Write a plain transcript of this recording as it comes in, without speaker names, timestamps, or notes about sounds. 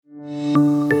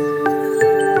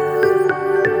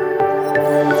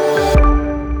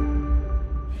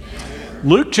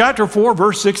Luke chapter 4,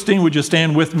 verse 16. Would you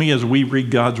stand with me as we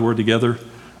read God's word together?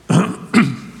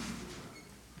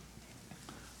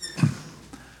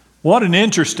 What an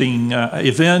interesting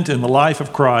event in the life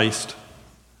of Christ.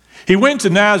 He went to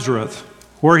Nazareth,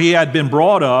 where he had been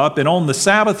brought up, and on the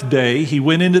Sabbath day he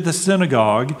went into the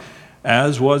synagogue,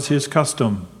 as was his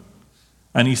custom.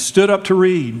 And he stood up to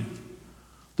read.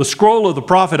 The scroll of the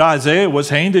prophet Isaiah was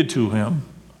handed to him.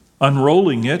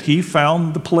 Unrolling it, he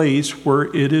found the place where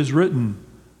it is written,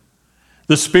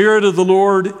 "The Spirit of the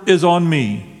Lord is on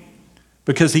me,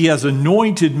 because he has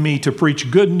anointed me to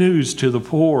preach good news to the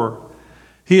poor.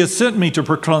 He has sent me to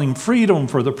proclaim freedom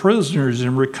for the prisoners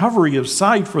and recovery of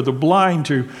sight for the blind,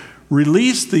 to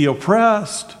release the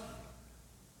oppressed,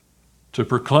 to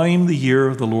proclaim the year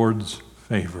of the Lord's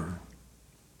favor."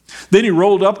 Then he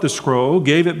rolled up the scroll,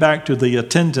 gave it back to the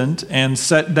attendant, and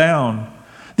sat down.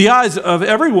 The eyes of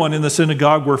everyone in the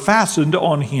synagogue were fastened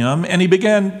on him, and he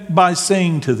began by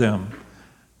saying to them,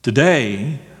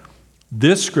 "Today,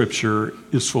 this scripture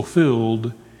is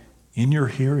fulfilled in your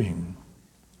hearing."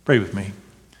 Pray with me.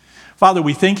 Father,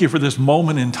 we thank you for this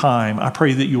moment in time. I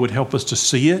pray that you would help us to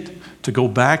see it, to go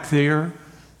back there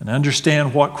and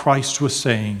understand what Christ was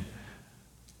saying.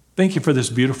 Thank you for this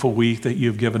beautiful week that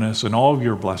you've given us and all of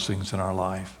your blessings in our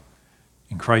life.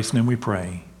 In Christ's name we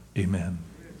pray. Amen.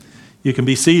 You can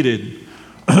be seated.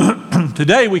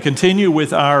 Today we continue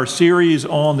with our series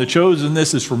on The Chosen.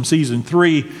 This is from season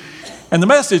 3. And the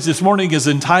message this morning is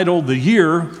entitled The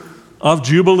Year of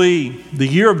Jubilee. The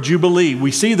Year of Jubilee.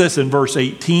 We see this in verse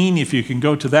 18. If you can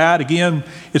go to that. Again,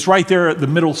 it's right there at the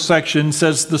middle section. It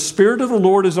says, "The Spirit of the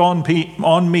Lord is on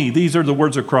me." These are the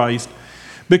words of Christ.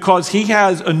 "Because he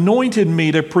has anointed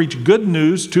me to preach good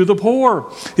news to the poor.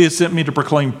 He has sent me to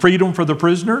proclaim freedom for the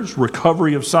prisoners,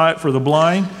 recovery of sight for the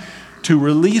blind, to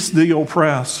release the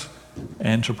oppressed,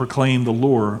 and to proclaim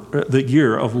the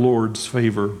year of Lord's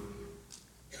favor."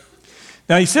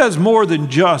 Now he says more than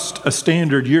just a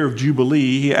standard year of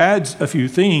Jubilee. He adds a few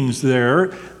things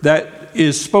there that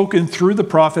is spoken through the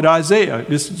prophet Isaiah.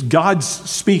 This is God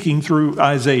speaking through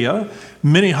Isaiah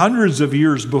many hundreds of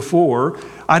years before.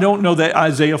 I don't know that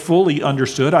Isaiah fully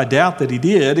understood. I doubt that he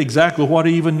did exactly what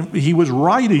he was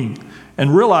writing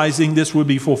and realizing this would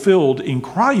be fulfilled in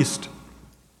Christ.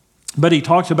 But he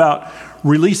talks about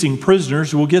releasing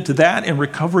prisoners. We'll get to that, and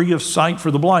recovery of sight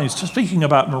for the blind. So speaking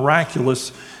about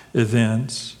miraculous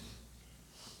events.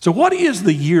 So what is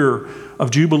the year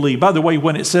of Jubilee? By the way,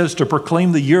 when it says to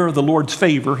proclaim the year of the Lord's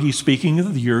favor, he's speaking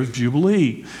of the year of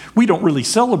Jubilee. We don't really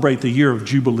celebrate the year of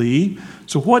Jubilee.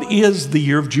 So what is the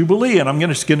year of Jubilee? And I'm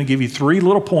just going to give you 3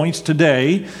 little points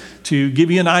today to give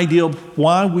you an idea of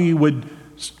why we would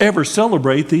ever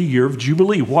celebrate the year of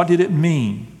Jubilee. What did it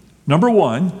mean? Number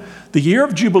 1, the year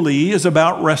of Jubilee is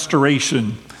about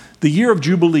restoration. The year of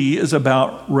Jubilee is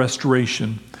about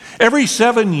restoration. Every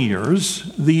 7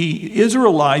 years, the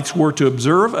Israelites were to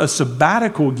observe a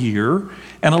sabbatical year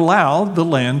and allow the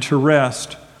land to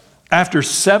rest. After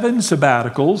 7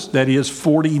 sabbaticals, that is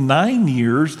 49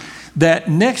 years, that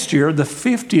next year, the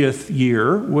 50th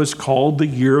year, was called the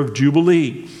year of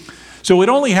Jubilee. So it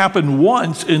only happened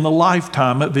once in the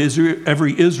lifetime of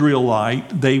every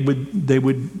Israelite. They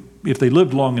would, if they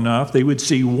lived long enough, they would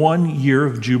see 1 year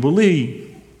of Jubilee.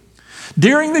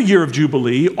 During the year of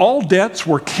Jubilee, all debts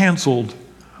were canceled,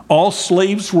 all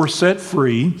slaves were set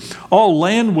free, all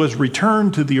land was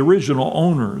returned to the original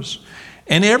owners,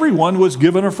 and everyone was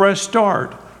given a fresh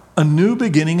start, a new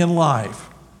beginning in life.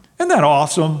 Isn't that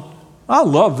awesome? I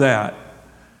love that.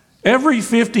 Every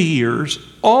 50 years,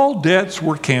 all debts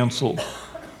were canceled.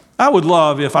 I would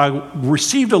love if I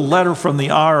received a letter from the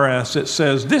IRS that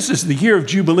says, "This is the year of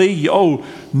Jubilee. You owe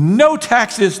no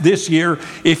taxes this year.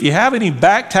 If you have any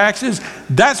back taxes,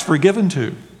 that's forgiven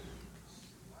too."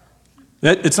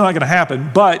 It's not going to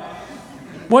happen, but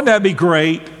wouldn't that be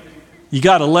great? You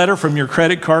got a letter from your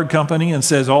credit card company and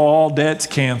says all debts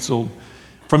canceled.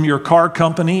 From your car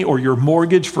company or your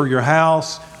mortgage for your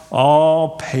house,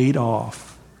 all paid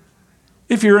off.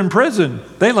 If you're in prison,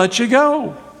 they let you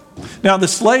go. Now, the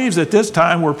slaves at this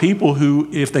time were people who,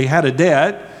 if they had a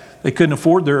debt, they couldn't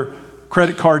afford their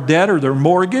credit card debt or their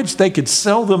mortgage, they could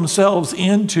sell themselves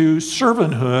into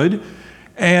servanthood,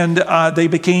 and they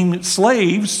became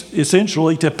slaves,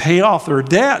 essentially, to pay off their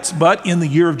debts. But in the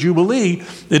year of Jubilee,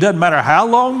 it doesn't matter how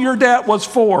long your debt was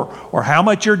for or how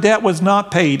much your debt was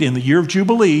not paid. In the year of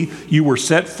Jubilee, you were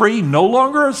set free, no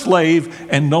longer a slave,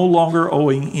 and no longer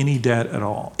owing any debt at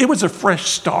all. It was a fresh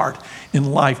start in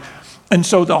life. And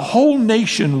so the whole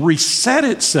nation reset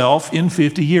itself in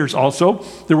 50 years. Also,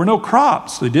 there were no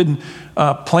crops. They didn't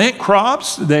plant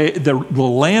crops. The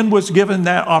land was given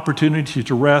that opportunity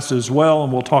to rest as well,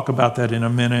 and we'll talk about that in a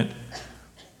minute.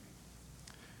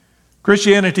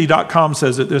 Christianity.com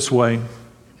says it this way: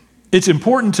 it's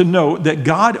important to note that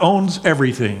God owns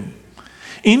everything.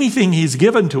 Anything he's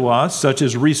given to us, such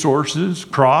as resources,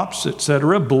 crops,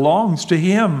 etc., belongs to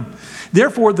him.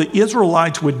 Therefore, the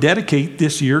Israelites would dedicate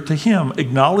this year to him,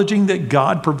 acknowledging that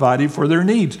God provided for their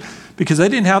needs. Because they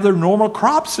didn't have their normal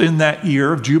crops in that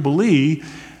year of Jubilee,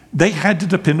 they had to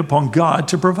depend upon God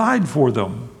to provide for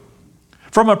them.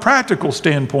 From a practical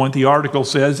standpoint, the article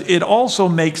says, it also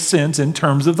makes sense in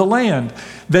terms of the land.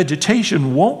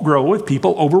 Vegetation won't grow if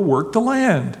people overwork the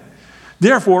land.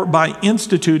 Therefore, by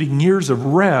instituting years of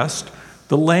rest,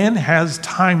 the land has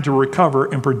time to recover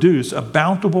and produce a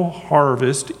bountiful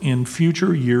harvest in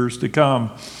future years to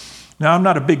come. Now, I'm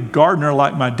not a big gardener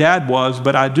like my dad was,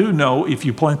 but I do know if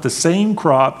you plant the same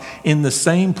crop in the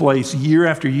same place year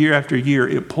after year after year,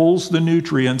 it pulls the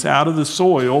nutrients out of the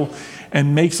soil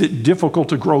and makes it difficult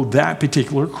to grow that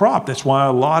particular crop. That's why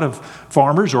a lot of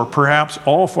farmers, or perhaps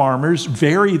all farmers,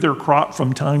 vary their crop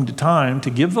from time to time to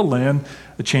give the land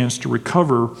a chance to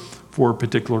recover for a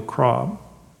particular crop.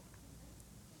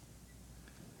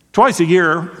 Twice a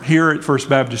year here at First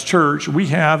Baptist Church, we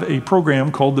have a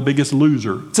program called The Biggest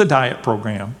Loser. It's a diet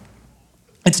program.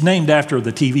 It's named after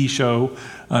the TV show,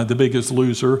 The Biggest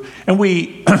Loser. And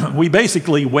we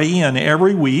basically weigh in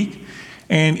every week.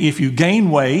 And if you gain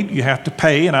weight, you have to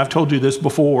pay, and I've told you this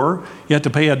before, you have to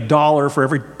pay $1 for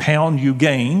every pound you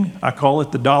gain. I call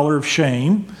it the dollar of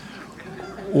shame.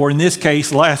 Or in this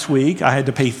case, last week, I had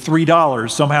to pay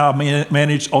 $3. Somehow I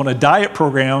managed on a diet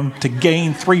program to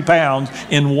gain 3 pounds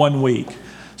in 1 week.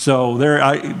 So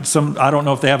I don't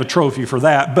know if they have a trophy for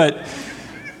that. But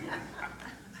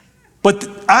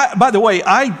by the way,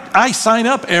 I sign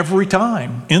up every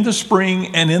time. In the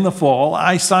spring and in the fall,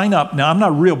 I sign up. Now, I'm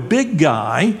not a real big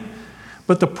guy,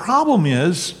 but the problem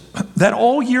is that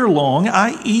all year long,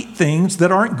 I eat things that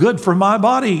aren't good for my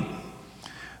body.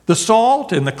 The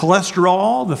salt and the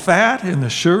cholesterol, the fat and the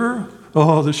sugar.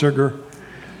 Oh, the sugar.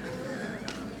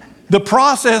 The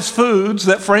processed foods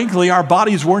that, frankly, our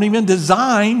bodies weren't even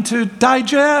designed to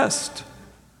digest.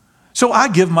 So I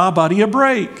give my body a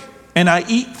break, and I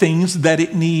eat things that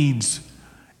it needs.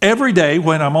 Every day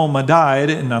when I'm on my diet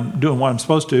and I'm doing what I'm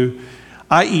supposed to,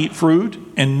 I eat fruit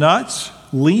and nuts,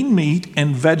 lean meat,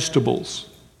 and vegetables.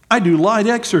 I do light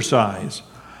exercise.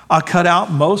 I cut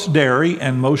out most dairy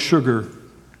and most sugar.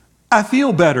 I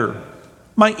feel better.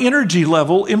 My energy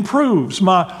level improves.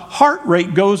 My heart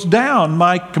rate goes down.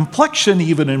 My complexion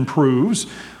even improves.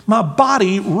 My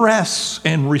body rests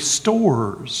and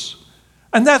restores.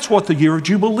 And that's what the year of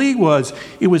Jubilee was.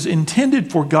 It was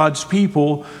intended for God's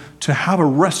people to have a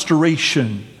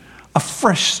restoration, a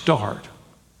fresh start.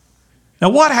 Now,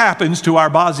 what happens to our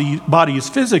bodies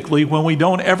physically when we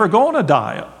don't ever go on a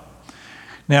diet?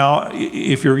 Now,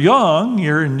 if you're young,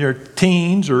 you're in your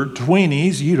teens or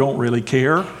 20s, you don't really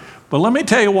care. But let me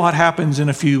tell you what happens in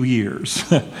a few years.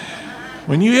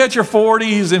 When you hit your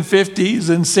 40s and 50s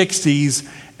and 60s,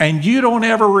 and you don't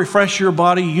ever refresh your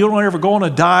body, you don't ever go on a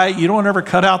diet, you don't ever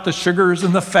cut out the sugars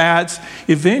and the fats,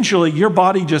 eventually your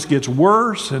body just gets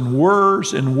worse and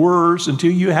worse and worse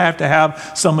until you have to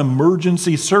have some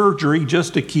emergency surgery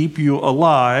just to keep you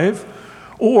alive,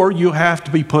 or you have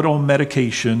to be put on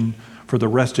medication for the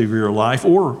rest of your life,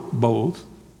 or both,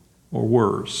 or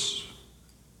worse.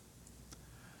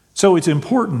 So it's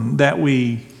important that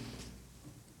we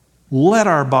let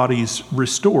our bodies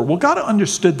restore. Well, God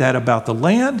understood that about the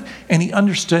land, and he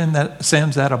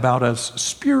understands that about us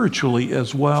spiritually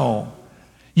as well.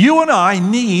 You and I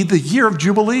need the year of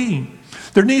Jubilee.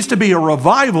 There needs to be a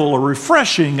revival, a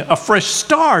refreshing, a fresh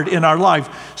start in our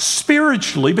life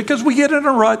spiritually, because we get in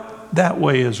a rut that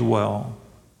way as well.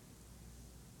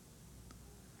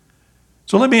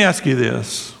 So let me ask you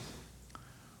this.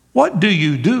 What do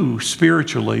you do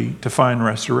spiritually to find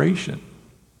restoration?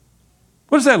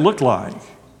 What does that look like?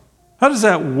 How does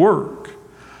that work?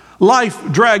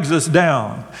 Life drags us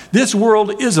down. This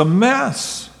world is a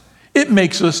mess. It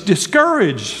makes us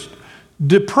discouraged,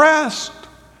 depressed,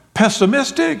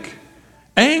 pessimistic,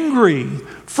 angry,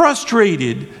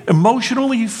 frustrated,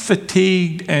 emotionally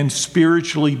fatigued, and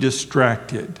spiritually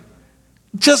distracted.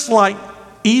 Just like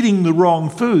eating the wrong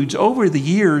foods, over the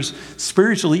years,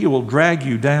 spiritually, it will drag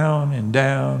you down and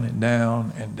down and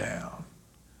down and down.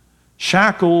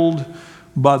 Shackled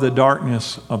by the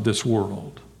darkness of this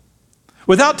world.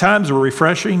 Without times of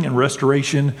refreshing and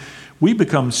restoration, we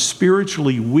become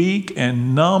spiritually weak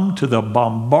and numb to the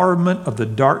bombardment of the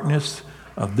darkness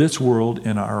of this world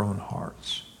in our own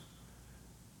hearts.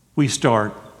 We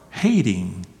start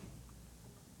hating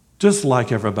just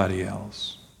like everybody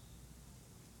else.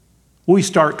 We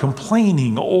start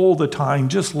complaining all the time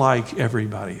just like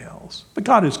everybody else. But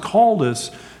God has called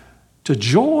us to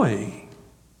joy.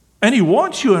 And he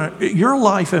wants your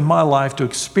life and my life to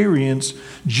experience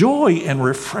joy and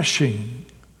refreshing.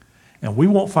 And we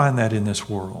won't find that in this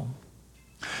world.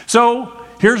 So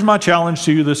here's my challenge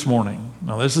to you this morning.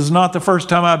 Now, this is not the first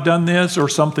time I've done this or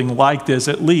something like this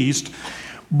at least,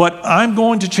 but I'm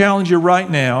going to challenge you right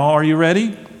now. Are you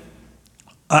ready?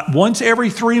 Once every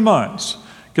 3 months,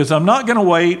 because I'm not going to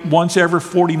wait once every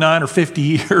 49 or 50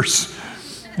 years,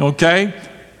 okay?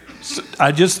 So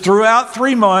I just threw out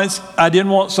 3 months. I didn't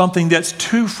want something that's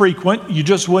too frequent. You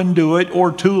just wouldn't do it,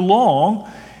 or too long.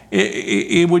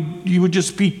 You would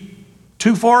just be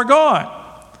too far gone.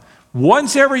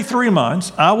 Once every 3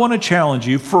 months, I want to challenge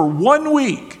you for 1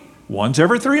 week. Once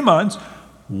every 3 months,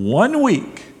 1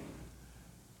 week.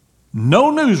 No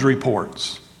news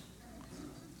reports,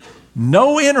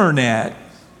 no internet,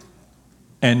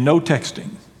 and no texting.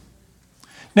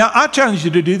 Now, I challenge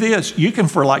you to do this. You can,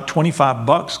 for like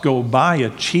 $25, go buy a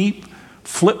cheap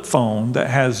flip phone that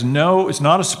has it's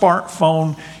not a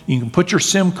smartphone. You can put your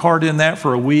SIM card in that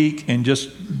for a week and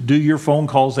just do your phone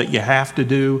calls that you have to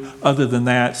do. Other than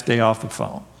that, stay off the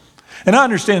phone. And I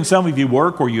understand some of you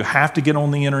work where you have to get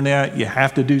on the internet, you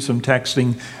have to do some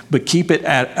texting, but keep it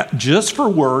at just for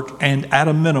work and at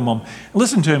a minimum.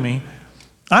 Listen to me.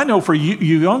 I know for you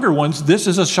younger ones, this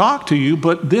is a shock to you,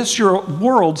 but your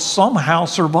world somehow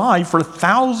survived for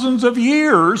thousands of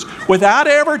years without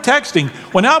ever texting.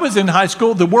 When I was in high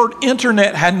school, the word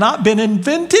internet had not been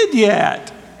invented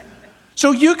yet.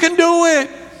 So you can do it.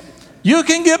 You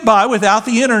can get by without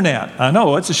the internet. I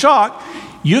know, it's a shock.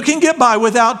 You can get by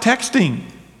without texting.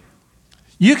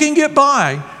 You can get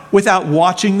by without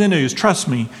watching the news. Trust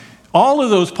me. All of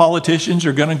those politicians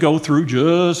are going to go through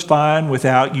just fine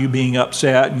without you being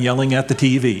upset and yelling at the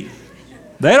TV.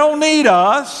 They don't need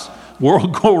us. We'll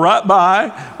go right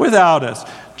by without us.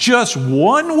 Just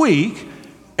 1 week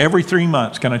every 3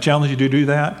 months. Can I challenge you to do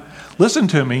that? Listen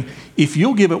to me. If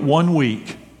you'll give it 1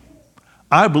 week,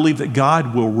 I believe that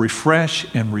God will refresh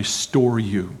and restore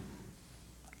you.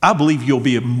 I believe you'll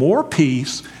be at more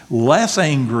peace, less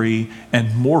angry,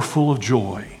 and more full of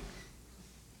joy.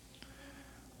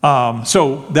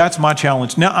 So that's my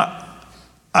challenge. Now,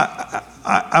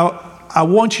 I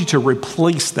want you to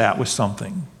replace that with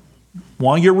something.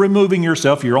 While you're removing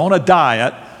yourself, you're on a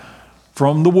diet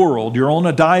from the world. You're on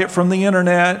a diet from the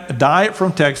internet, a diet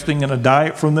from texting, and a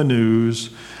diet from the news.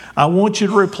 I want you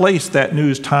to replace that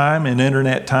news time and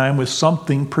internet time with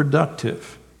something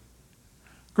productive.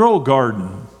 Grow a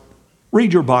garden,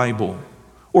 read your Bible,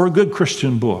 or a good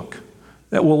Christian book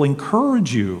that will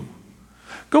encourage you.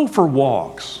 Go for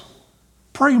walks.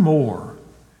 Pray more.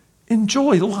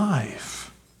 Enjoy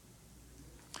life.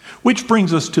 Which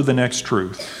brings us to the next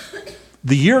truth.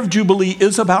 The year of Jubilee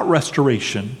is about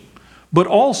restoration, but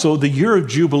also the year of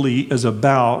Jubilee is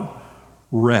about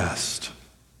rest.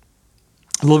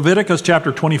 Leviticus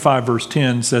chapter 25, verse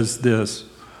 10 says this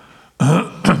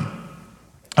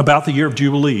about the year of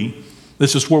Jubilee.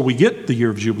 This is where we get the year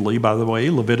of Jubilee, by the way,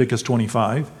 Leviticus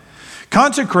 25.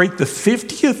 Consecrate the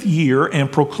 50th year and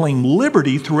proclaim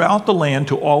liberty throughout the land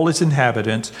to all its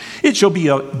inhabitants. It shall be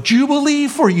a jubilee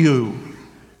for you.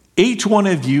 Each one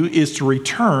of you is to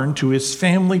return to his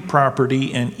family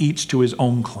property and each to his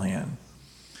own clan.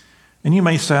 And you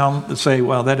may say,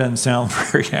 well, that doesn't sound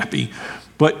very happy.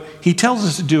 But he tells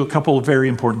us to do a couple of very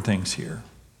important things here.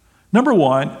 Number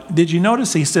one, did you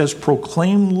notice he says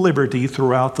proclaim liberty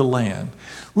throughout the land?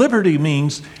 Liberty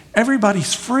means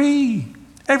everybody's free.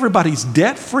 Everybody's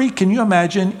debt-free. Can you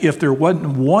imagine if there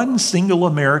wasn't one single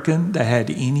American that had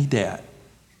any debt?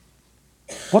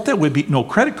 What that would be? No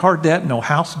credit card debt, no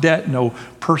house debt, no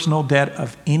personal debt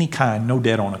of any kind, no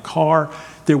debt on a car.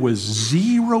 There was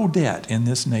zero debt in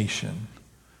this nation.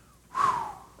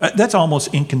 Whew. That's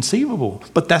almost inconceivable,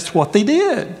 but that's what they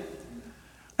did.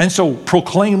 And so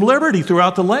proclaim liberty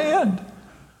throughout the land.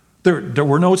 There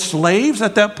were no slaves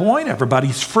at that point.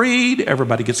 Everybody's freed.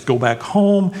 Everybody gets to go back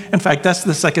home. In fact, that's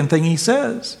the second thing he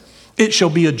says. It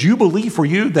shall be a jubilee for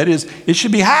you. That is, it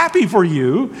should be happy for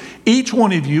you. Each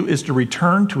one of you is to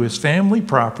return to his family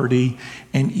property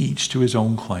and each to his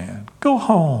own clan. Go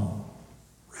home.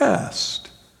 Rest.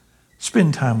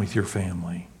 Spend time with your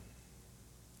family.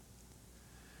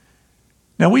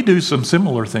 Now, we do some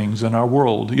similar things in our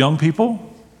world. Young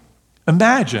people,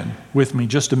 imagine with me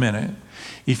just a minute.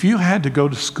 If you had to go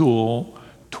to school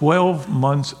 12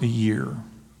 months a year,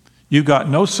 you got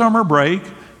no summer break,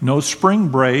 no spring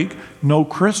break, no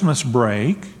Christmas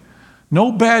break,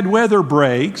 no bad weather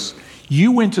breaks.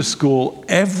 You went to school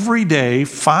every day,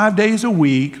 5 days a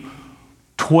week,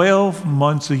 12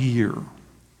 months a year.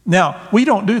 Now, we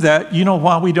don't do that. You know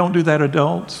why we don't do that,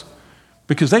 adults?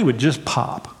 Because they would just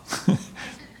pop.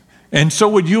 And so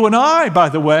would you and I, by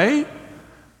the way.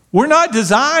 We're not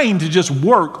designed to just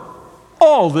work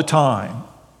all the time.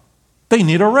 They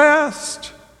need a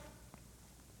rest.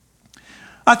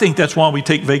 I think that's why we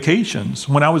take vacations.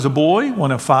 When I was a boy,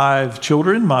 one of 5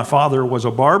 children, my father was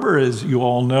a barber, as you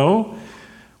all know.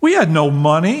 We had no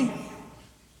money.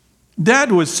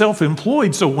 Dad was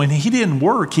self-employed, so when he didn't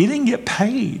work, he didn't get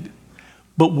paid.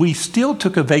 But we still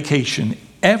took a vacation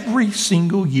every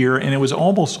single year, and it was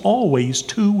almost always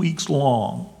 2 weeks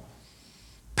long.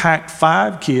 Packed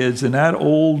 5 kids in that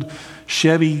old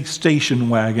Chevy station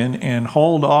wagon and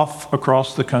hauled off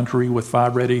across the country with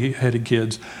 5 ready-headed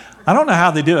kids. I don't know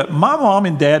how they did it. My mom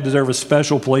and dad deserve a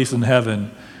special place in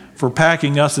heaven for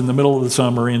packing us in the middle of the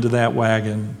summer into that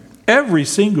wagon every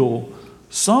single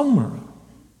summer.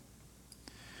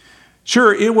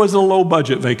 Sure, it was a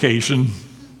low-budget vacation.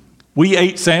 We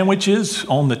ate sandwiches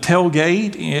on the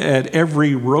tailgate at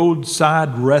every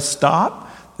roadside rest stop.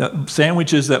 The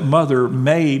sandwiches that Mother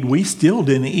made, we still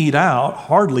didn't eat out,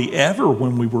 hardly ever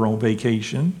when we were on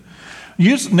vacation.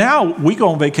 Now we go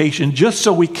on vacation just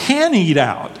so we can eat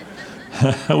out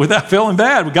without feeling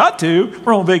bad. We got to.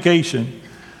 We're on vacation.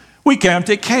 We camped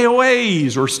at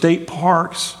KOAs or state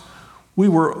parks. We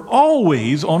were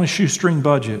always on a shoestring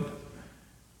budget.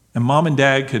 And Mom and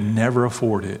Dad could never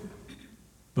afford it.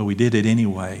 But we did it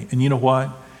anyway. And you know what?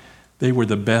 They were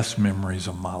the best memories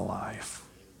of my life.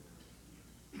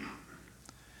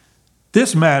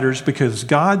 This matters because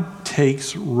God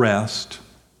takes rest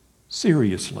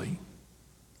seriously.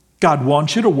 God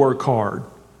wants you to work hard.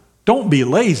 Don't be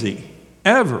lazy,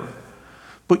 ever.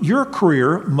 But your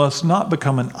career must not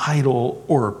become an idol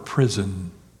or a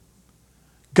prison.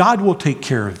 God will take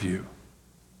care of you.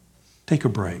 Take a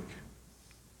break.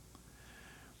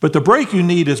 But the break you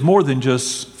need is more than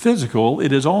just physical,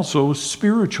 it is also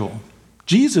spiritual.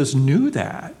 Jesus knew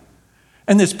that.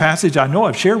 And this passage I know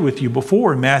I've shared with you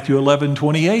before in Matthew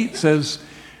 11:28 says,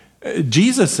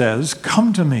 Jesus says,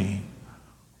 "Come to me,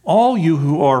 all you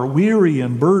who are weary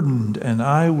and burdened, and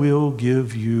I will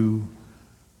give you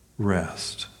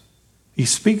rest."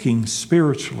 He's speaking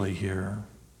spiritually here.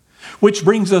 Which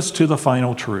brings us to the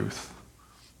final truth.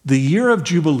 The year of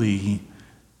Jubilee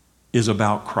is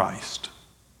about Christ.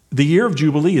 The year of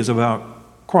Jubilee is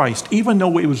about Christ. Even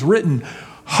though it was written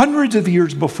hundreds of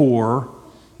years before,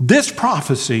 this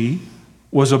prophecy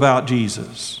was about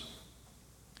Jesus.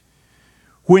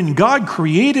 When God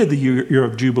created the year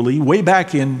of Jubilee, way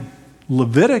back in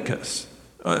Leviticus,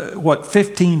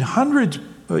 1,500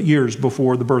 years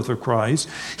before the birth of Christ,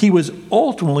 he was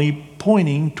ultimately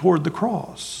pointing toward the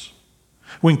cross.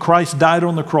 When Christ died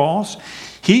on the cross,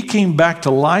 he came back to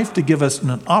life to give us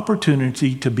an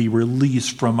opportunity to be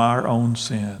released from our own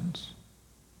sins.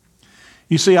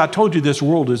 You see, I told you this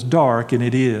world is dark, and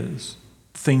it is.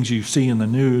 Things you see in the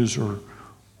news are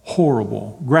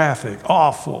horrible, graphic,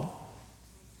 awful.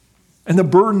 And the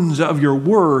burdens of your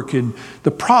work and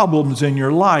the problems in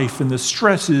your life and the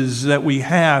stresses that we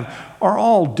have are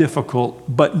all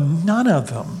difficult, but none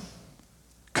of them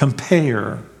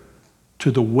compare to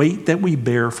the weight that we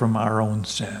bear from our own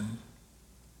sin.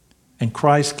 And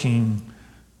Christ came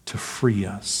to free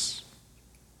us.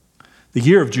 The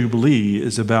year of Jubilee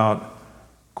is about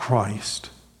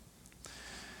Christ.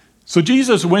 So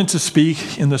Jesus went to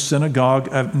speak in the synagogue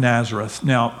of Nazareth.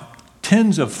 Now,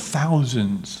 tens of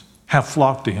thousands have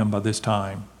flocked to him by this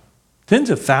time. Tens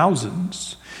of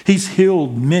thousands. He's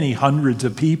healed many hundreds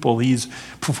of people. He's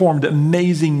performed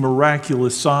amazing,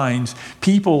 miraculous signs.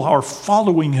 People are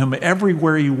following him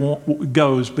everywhere he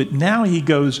goes, but now he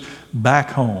goes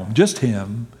back home, just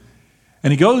him.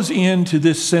 And he goes into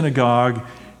this synagogue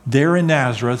there in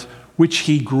Nazareth, which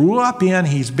he grew up in.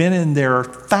 He's been in there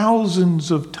thousands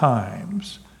of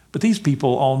times. But these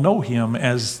people all know him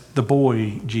as the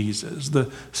boy Jesus,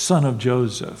 the son of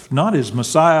Joseph, not as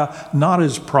Messiah, not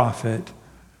as prophet.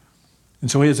 And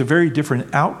so he has a very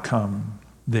different outcome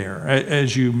there.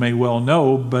 As you may well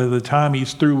know, by the time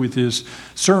he's through with his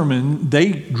sermon,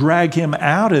 they drag him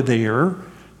out of there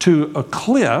to a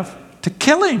cliff to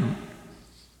kill him.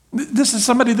 This is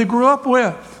somebody they grew up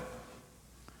with.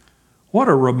 What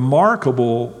a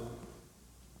remarkable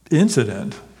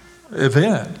event.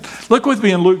 Look with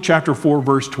me in Luke chapter 4,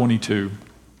 verse 22.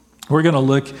 We're going to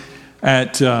look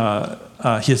at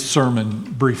his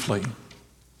sermon briefly.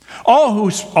 All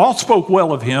spoke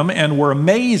well of him and were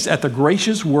amazed at the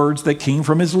gracious words that came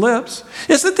from his lips.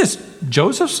 "Isn't this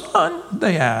Joseph's son?"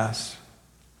 they asked.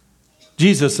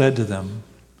 Jesus said to them,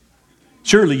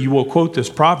 "Surely you will quote this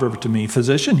proverb to me,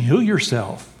 'Physician, heal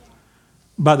yourself.'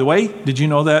 By the way, did you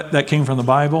know that came from the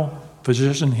Bible?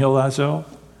 Physician, heal thyself.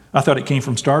 I thought it came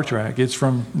from Star Trek. It's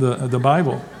from the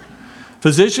Bible.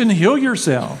 Physician, heal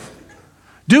yourself.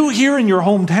 Do here in your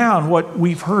hometown what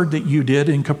we've heard that you did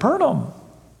in Capernaum.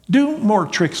 Do more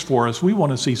tricks for us. We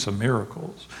want to see some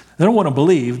miracles. They don't want to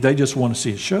believe. They just want to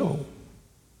see a show.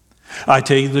 I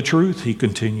tell you the truth, he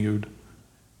continued.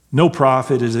 No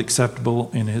prophet is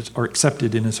accepted in his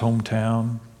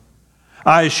hometown.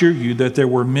 I assure you that there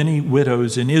were many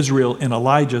widows in Israel in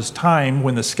Elijah's time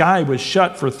when the sky was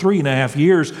shut for 3.5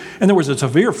 years and there was a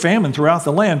severe famine throughout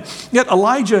the land. Yet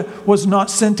Elijah was not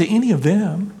sent to any of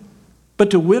them, but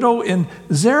to a widow in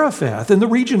Zarephath in the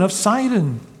region of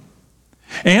Sidon.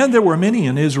 And there were many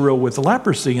in Israel with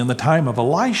leprosy in the time of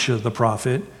Elisha the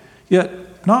prophet,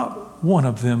 yet not one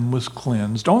of them was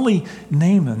cleansed, only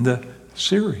Naaman the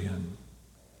Syrian.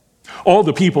 All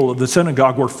the people of the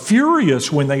synagogue were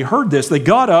furious when they heard this. They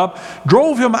got up,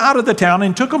 drove him out of the town,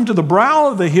 and took him to the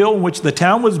brow of the hill in which the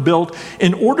town was built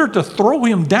in order to throw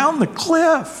him down the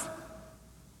cliff.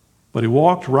 But he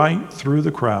walked right through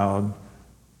the crowd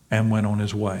and went on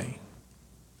his way.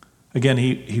 Again,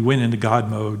 he went into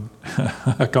God mode,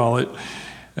 I call it.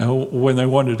 When they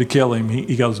wanted to kill him,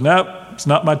 he goes, nope, it's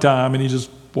not my time, and he just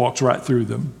walks right through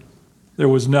them. There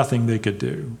was nothing they could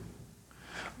do.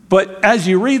 But as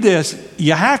you read this,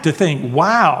 you have to think,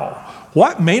 wow,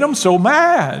 what made him so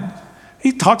mad?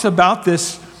 He talks about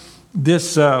this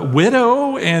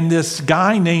widow and this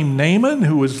guy named Naaman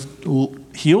who was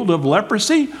healed of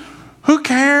leprosy. Who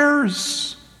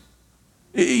cares?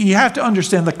 You have to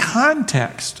understand the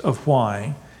context of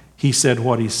why he said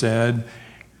what he said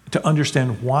to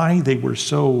understand why they were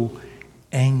so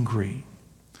angry.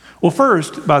 Well,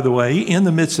 first, by the way, in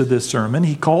the midst of this sermon,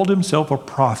 he called himself a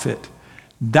prophet.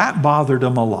 That bothered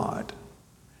him a lot.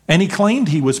 And he claimed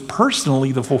he was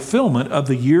personally the fulfillment of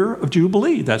the year of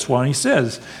Jubilee. That's why he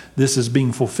says, this is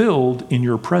being fulfilled in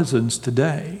your presence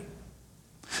today.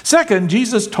 Second,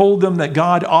 Jesus told them that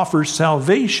God offers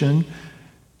salvation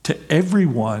to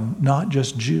everyone, not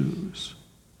just Jews.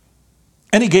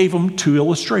 And he gave them 2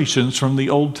 illustrations from the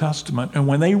Old Testament. And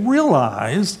when they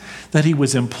realized that he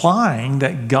was implying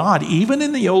that God, even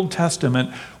in the Old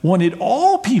Testament, wanted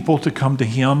all people to come to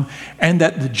him, and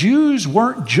that the Jews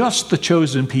weren't just the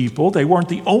chosen people, they weren't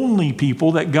the only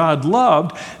people that God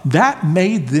loved, that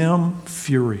made them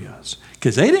furious.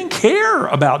 Because they didn't care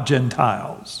about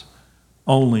Gentiles,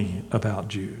 only about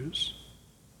Jews.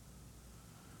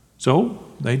 So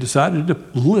they decided to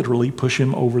literally push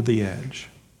him over the edge.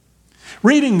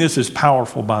 Reading this is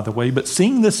powerful, by the way, but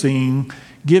seeing the scene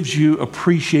gives you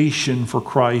appreciation for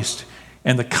Christ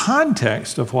and the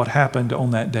context of what happened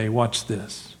on that day. Watch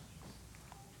this.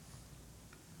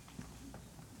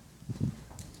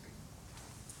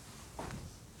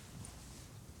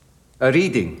 A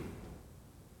reading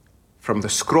from the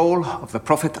scroll of the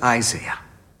prophet Isaiah.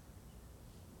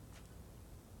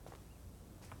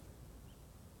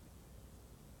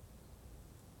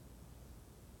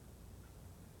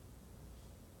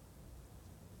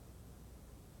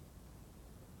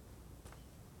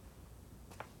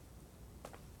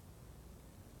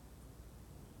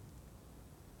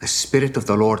 The Spirit of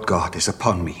the Lord God is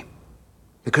upon me,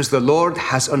 because the Lord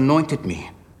has anointed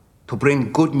me to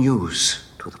bring good news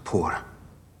to the poor.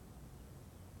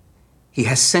 He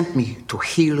has sent me to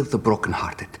heal the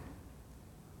brokenhearted,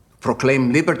 to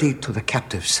proclaim liberty to the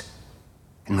captives,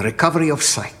 and recovery of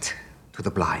sight to the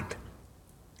blind,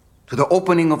 to the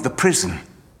opening of the prison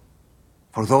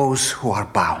for those who are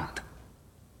bound,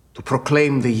 to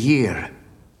proclaim the year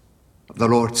of the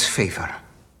Lord's favor.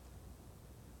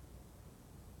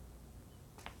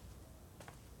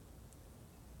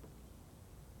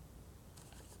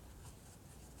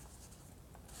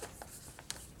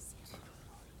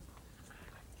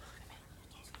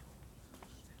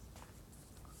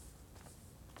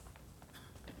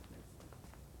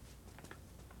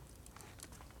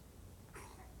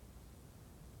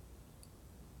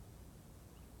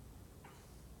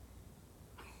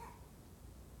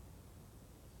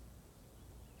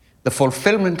 The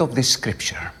fulfillment of this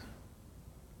scripture,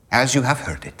 as you have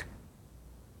heard it,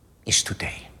 is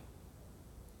today.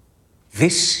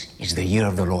 This is the year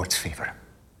of the Lord's favor.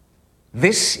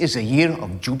 This is a year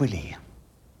of Jubilee,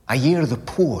 a year the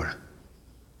poor,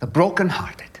 the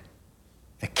brokenhearted,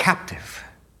 the captive,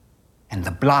 and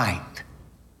the blind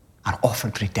are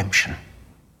offered redemption.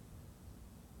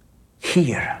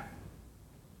 Here,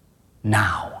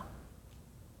 now.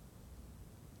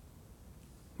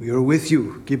 We are with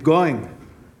you. Keep going.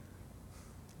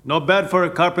 Not bad for a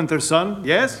carpenter's son,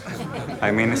 yes? I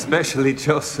mean, especially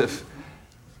Joseph.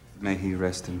 May he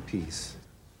rest in peace.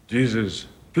 Jesus,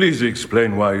 please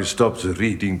explain why you stopped the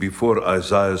reading before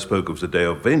Isaiah spoke of the day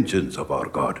of vengeance of our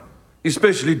God,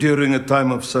 especially during a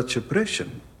time of such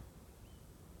oppression.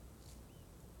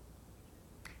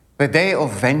 The day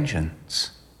of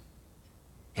vengeance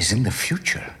is in the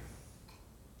future.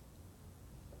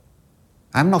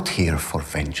 I'm not here for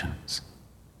vengeance.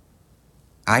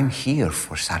 I'm here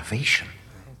for salvation.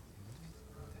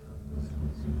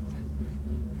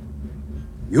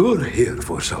 You're here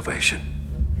for salvation.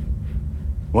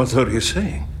 What are you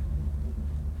saying?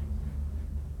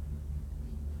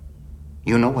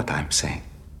 You know what I'm saying.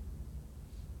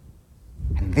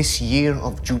 And this year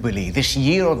of Jubilee, this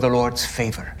year of the Lord's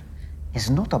favor, is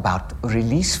not about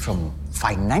release from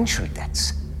financial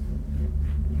debts.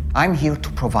 I'm here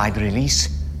to provide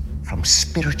release from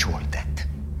spiritual debt.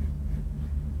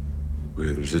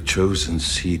 We're the chosen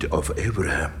seed of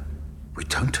Abraham. We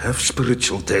don't have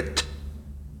spiritual debt.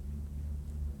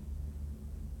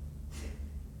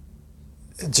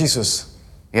 Jesus.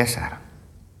 Yes, Adam.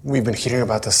 We've been hearing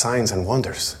about the signs and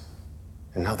wonders.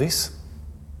 And now this?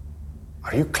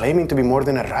 Are you claiming to be more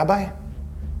than a rabbi?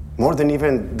 More than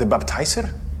even the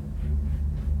baptizer?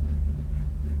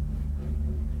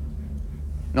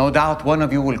 No doubt one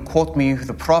of you will quote me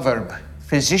the proverb,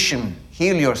 "Physician,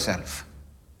 heal yourself."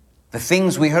 The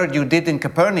things we heard you did in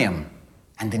Capernaum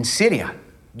and in Syria,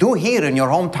 do here in your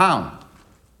hometown.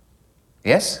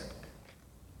 Yes?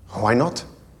 Why not?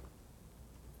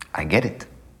 I get it.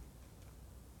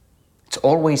 It's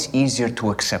always easier to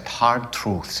accept hard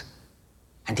truths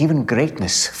and even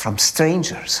greatness from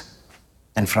strangers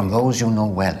than from those you know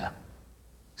well,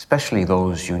 especially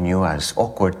those you knew as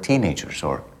awkward teenagers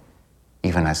or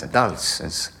even as adults,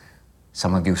 as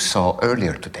some of you saw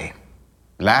earlier today.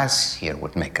 Laz here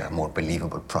would make a more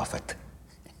believable prophet.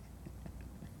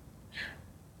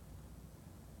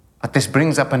 But this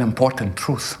brings up an important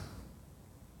truth.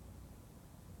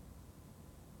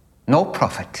 No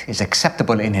prophet is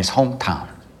acceptable in his hometown.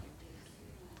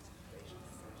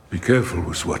 Be careful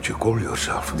with what you call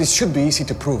yourself. This should be easy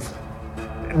to prove.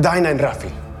 Dinah and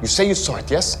Rafi, you say you saw it,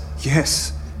 yes?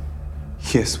 Yes.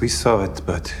 Yes, we saw it,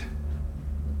 but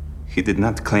he did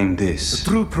not claim A this.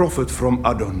 true prophet from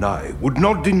Adonai would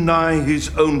not deny his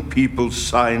own people's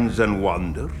signs and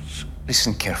wonders.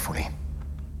 Listen carefully.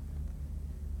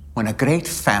 When a great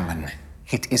famine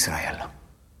hit Israel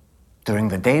during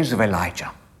the days of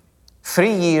Elijah,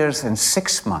 3 years and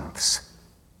 6 months,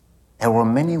 there were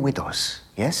many widows,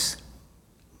 yes?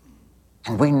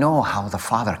 And we know how the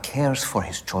Father cares for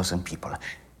his chosen people,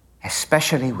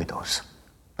 especially widows.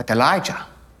 But Elijah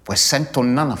was sent to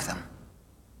none of them,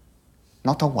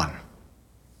 not a one.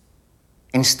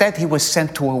 Instead, he was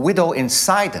sent to a widow in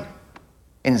Sidon,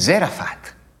 in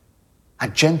Zarephath, a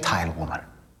Gentile woman.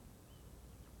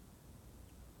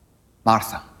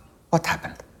 Martha, what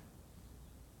happened?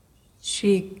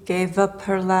 She gave up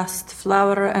her last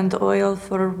flour and oil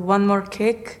for one more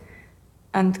cake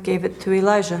and gave it to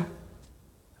Elijah.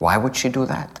 Why would she do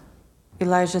that?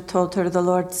 Elijah told her the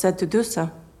Lord said to do so.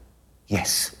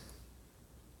 Yes.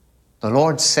 The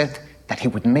Lord said that he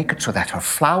would make it so that her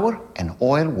flour and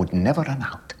oil would never run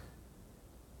out.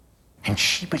 And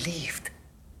she believed.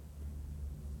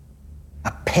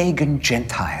 A pagan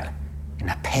Gentile in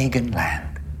a pagan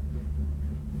land.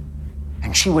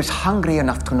 And she was hungry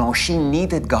enough to know she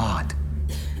needed God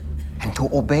and to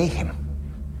obey him.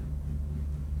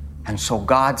 And so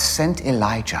God sent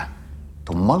Elijah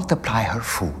to multiply her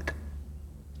food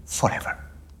forever.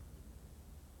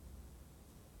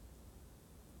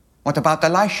 What about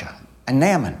Elisha and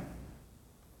Naaman?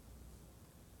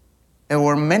 There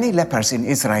were many lepers in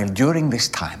Israel during this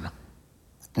time.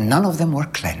 None of them were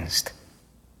cleansed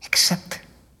except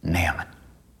Naaman.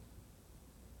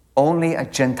 Only a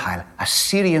Gentile, a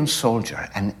Syrian soldier,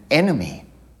 an enemy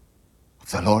of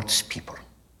the Lord's people.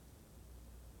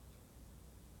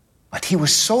 But he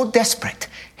was so desperate,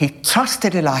 he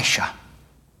trusted Elisha,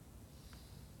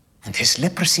 and his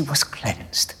leprosy was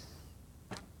cleansed.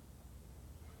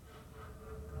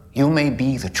 You may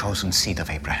be the chosen seed of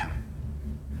Abraham.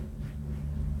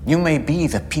 You may be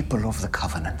the people of the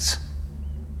covenants,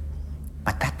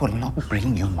 but that will not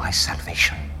bring you my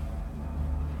salvation.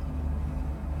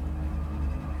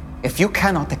 If you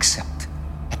cannot accept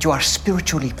that you are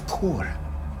spiritually poor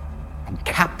and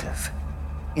captive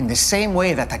in the same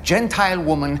way that a Gentile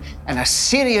woman and a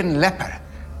Syrian leper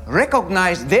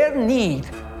recognize their need,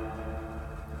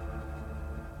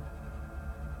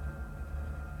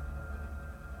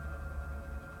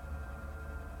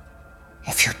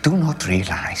 if you do not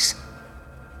realize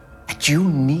that you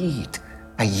need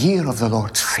a year of the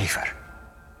Lord's favor,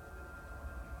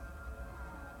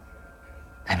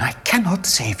 then I cannot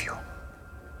save you.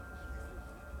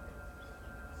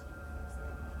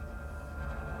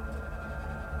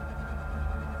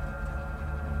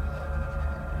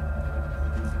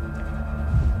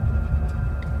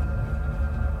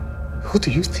 Who do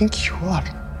you think you are?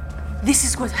 This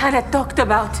is what Hannah talked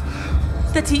about.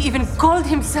 That he even called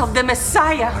himself the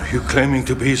Messiah. Are you claiming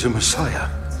to be the Messiah?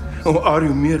 Or are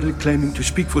you merely claiming to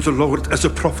speak for the Lord as a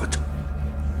prophet?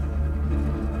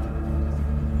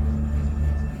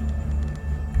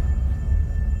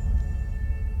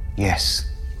 Yes.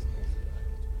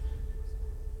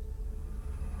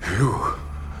 You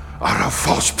are a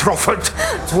false prophet.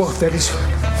 Whoa, that is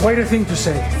quite a thing to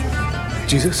say.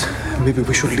 Jesus, maybe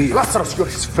we should leave. Lazarus, you're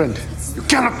his friend. You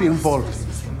cannot be involved.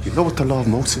 You know what the law of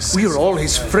Moses says. We are all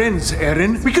his friends,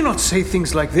 Aaron. We cannot say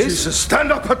things like this. Jesus,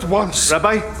 stand up at once.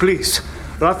 Rabbi, please.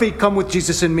 Rafi, come with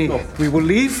Jesus and me. No. We will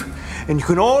leave, and you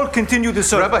can all continue the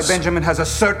service. Rabbi Benjamin has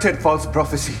asserted false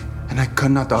prophecy, and I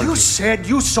cannot argue. You said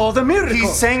you saw the miracle.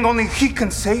 He's saying only he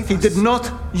can save He us. did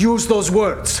not use those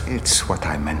words. It's what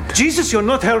I meant. Jesus, you're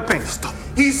not helping. Stop.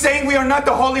 He's saying we are not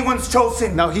the holy ones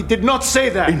chosen. Now, he did not say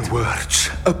that. In words,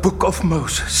 a book of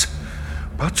Moses.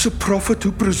 But the prophet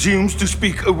who presumes to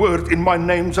speak a word in my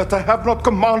name that I have not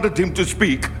commanded him to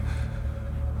speak,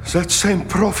 that same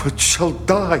prophet shall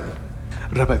die.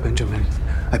 Rabbi Benjamin,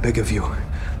 I beg of you,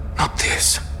 not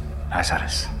this.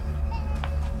 Lazarus,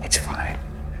 it's fine.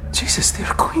 Jesus,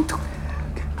 they're going to...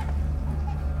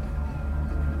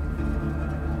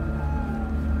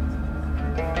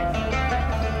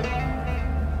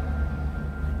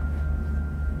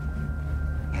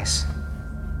 Yes.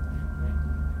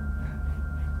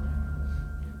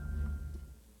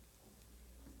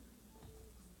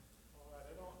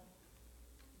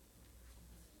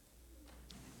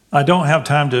 I don't have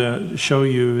time to show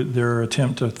you their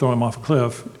attempt to throw him off a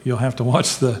cliff. You'll have to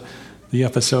watch the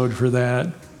episode for that.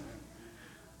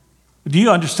 Do you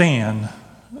understand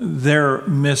their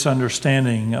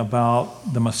misunderstanding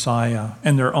about the Messiah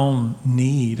and their own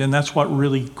need? And that's what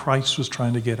really Christ was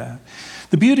trying to get at.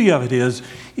 The beauty of it is,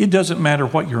 it doesn't matter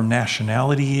what your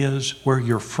nationality is, where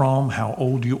you're from, how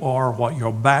old you are, what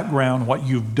your background, what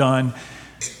you've done.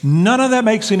 None of that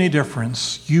makes any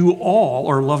difference. You all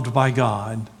are loved by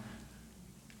God.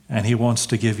 And he wants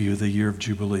to give you the year of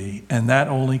Jubilee. And that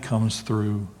only comes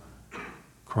through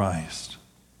Christ.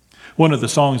 One of the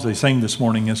songs they sang this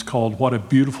morning is called What a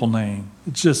Beautiful Name.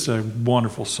 It's just a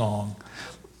wonderful song.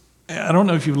 I don't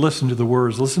know if you've listened to the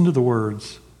words. Listen to the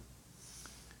words.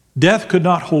 Death could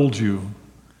not hold you.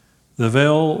 The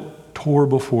veil tore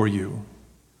before you.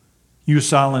 You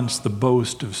silenced the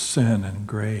boast of sin and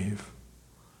grave.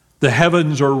 The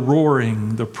heavens are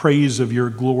roaring the praise of your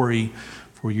glory,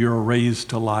 for you are raised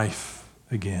to life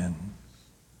again.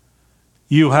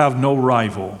 You have no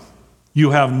rival.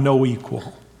 You have no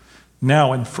equal.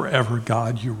 Now and forever,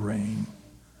 God, you reign.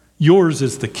 Yours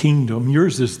is the kingdom.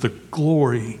 Yours is the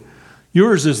glory.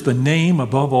 Yours is the name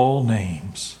above all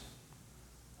names.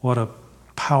 What a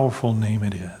powerful name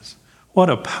it is.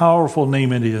 What a powerful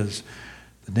name it is.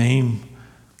 The name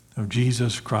of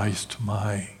Jesus Christ,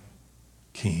 my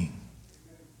King.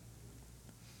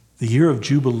 The year of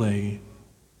Jubilee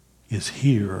is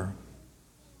here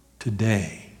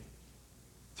today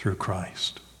through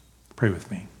Christ. Pray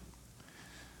with me.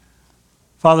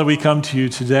 Father, we come to you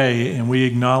today and we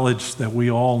acknowledge that we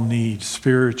all need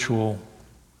spiritual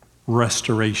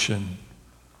restoration,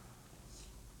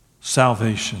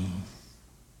 salvation.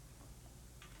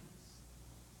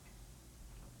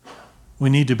 We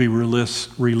need to be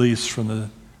released from the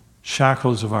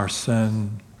shackles of our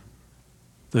sin,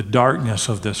 the darkness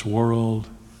of this world.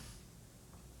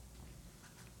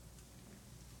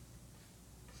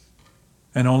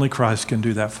 And only Christ can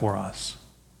do that for us.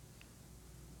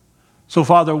 So,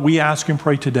 Father, we ask and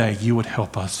pray today you would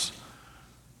help us.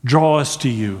 Draw us to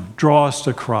you. Draw us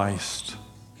to Christ.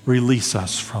 Release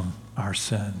us from our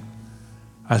sin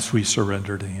as we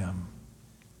surrender to him.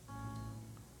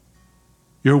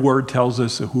 Your word tells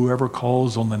us that whoever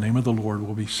calls on the name of the Lord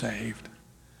will be saved.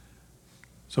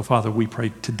 So, Father, we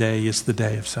pray today is the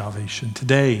day of salvation.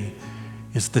 Today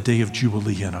is the day of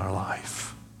Jubilee in our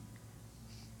life.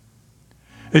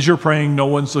 As you're praying, no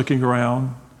one's looking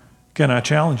around. Can I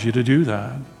challenge you to do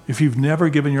that? If you've never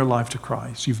given your life to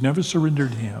Christ, you've never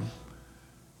surrendered to him,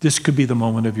 this could be the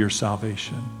moment of your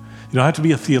salvation. You don't have to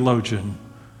be a theologian.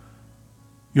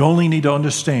 You only need to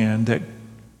understand that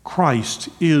Christ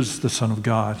is the Son of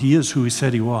God. He is who he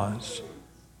said he was.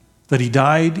 That he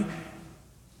died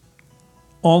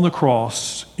on the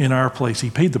cross in our place. He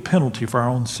paid the penalty for our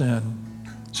own sin.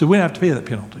 So we don't have to pay that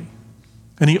penalty.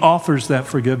 And he offers that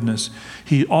forgiveness.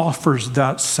 He offers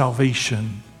that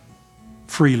salvation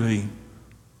freely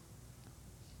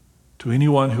to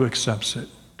anyone who accepts it,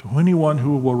 to anyone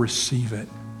who will receive it.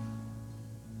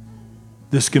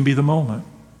 This can be the moment.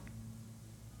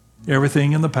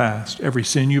 Everything in the past, every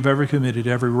sin you've ever committed,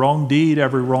 every wrong deed,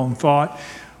 every wrong thought,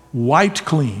 wiped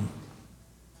clean.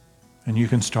 And you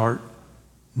can start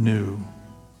new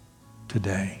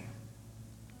today.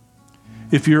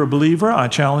 If you're a believer, I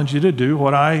challenge you to do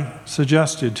what I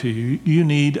suggested to you. You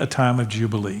need a time of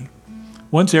Jubilee.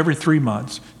 Once every 3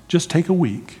 months, just take a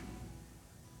week.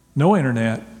 No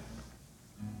internet,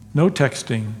 no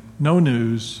texting, no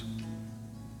news.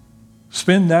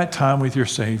 Spend that time with your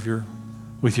Savior,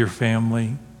 with your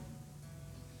family.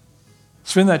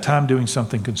 Spend that time doing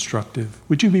something constructive.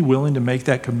 Would you be willing to make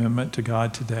that commitment to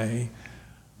God today?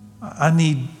 I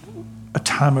need a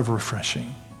time of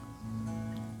refreshing.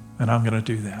 And I'm going to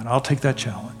do that. I'll take that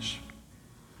challenge.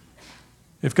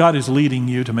 If God is leading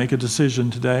you to make a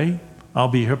decision today, I'll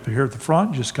be up here at the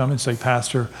front. Just come and say,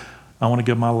 Pastor, I want to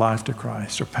give my life to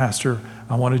Christ. Or Pastor,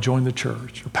 I want to join the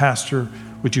church. Or Pastor,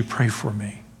 would you pray for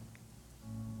me?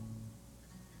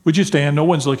 Would you stand? No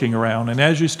one's looking around. And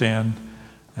as you stand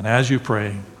and as you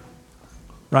pray,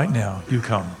 right now, you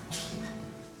come.